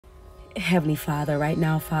Heavenly Father, right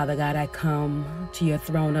now, Father God, I come to your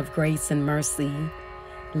throne of grace and mercy,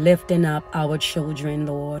 lifting up our children,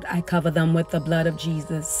 Lord. I cover them with the blood of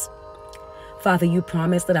Jesus. Father, you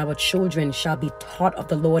promised that our children shall be taught of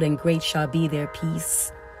the Lord, and great shall be their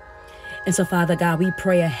peace. And so, Father God, we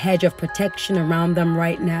pray a hedge of protection around them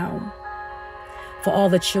right now. For all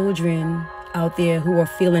the children out there who are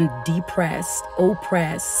feeling depressed,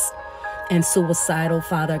 oppressed, and suicidal,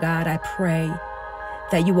 Father God, I pray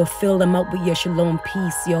that you will fill them up with your shalom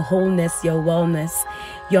peace, your wholeness, your wellness,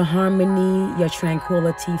 your harmony, your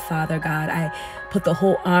tranquility, Father God. I put the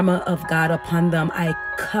whole armor of God upon them. I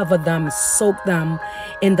cover them, soak them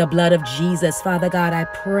in the blood of Jesus. Father God, I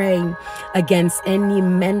pray against any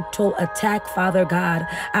mental attack, Father God.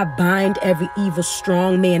 I bind every evil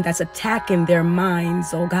strong man that's attacking their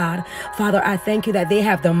minds, oh God. Father, I thank you that they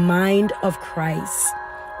have the mind of Christ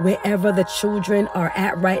wherever the children are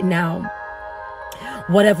at right now.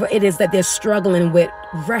 Whatever it is that they're struggling with,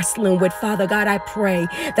 wrestling with, Father God, I pray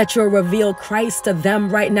that you'll reveal Christ to them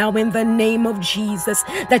right now in the name of Jesus,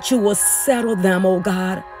 that you will settle them, oh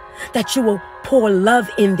God, that you will pour love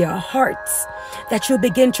in their hearts, that you'll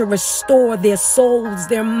begin to restore their souls,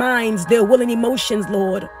 their minds, their will and emotions,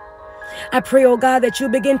 Lord. I pray, oh God, that you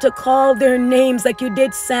begin to call their names like you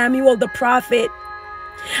did Samuel the prophet.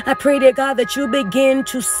 I pray, dear God, that you begin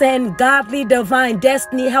to send godly, divine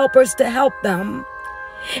destiny helpers to help them.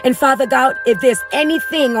 And Father God, if there's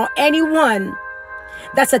anything or anyone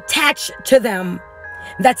that's attached to them,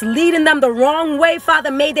 that's leading them the wrong way,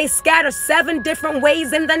 Father, may they scatter 7 different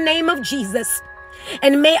ways in the name of Jesus.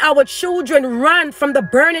 And may our children run from the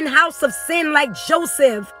burning house of sin like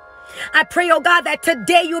Joseph. I pray, oh God, that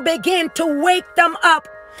today you begin to wake them up,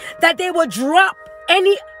 that they will drop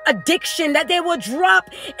any addiction, that they will drop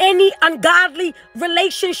any ungodly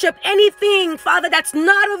relationship, anything, Father, that's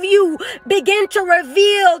not of you. Begin to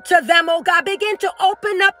reveal to them, oh God. Begin to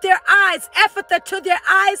open up their eyes, Ephphatha, to their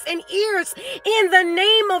eyes and ears in the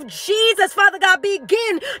name of Jesus, Father God.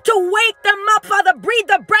 Begin to wake them up, Father. Breathe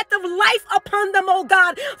the breath of life upon them, oh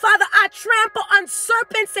God. Father, I trample on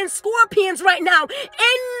serpents and scorpions right now.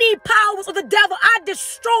 Any powers of the devil, I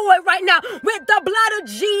destroy right now with the blood of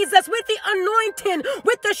Jesus, with the anointing,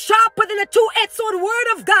 with the sharper than a two-edged sword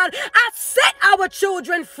word of God. I set our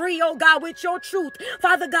children free, oh God, with your truth.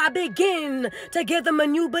 Father God, begin to give them a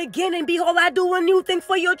new beginning. Behold, I do a new thing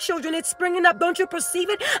for your children. It's springing up. Don't you perceive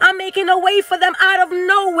it? I'm making a way for them out of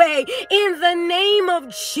no way. In the name of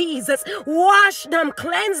Jesus, wash them,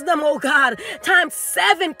 cleanse them, oh God, times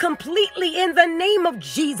 7 completely in the name of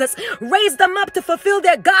Jesus. Raise them up to fulfill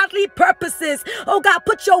their godly purposes. Oh God,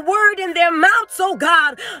 put your word in their mouths, oh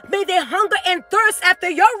God. May they hunger and thirst after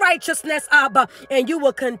your righteousness, Abba, and you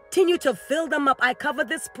will continue to fill them up. I cover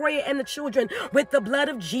this prayer and the children with the blood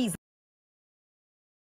of Jesus.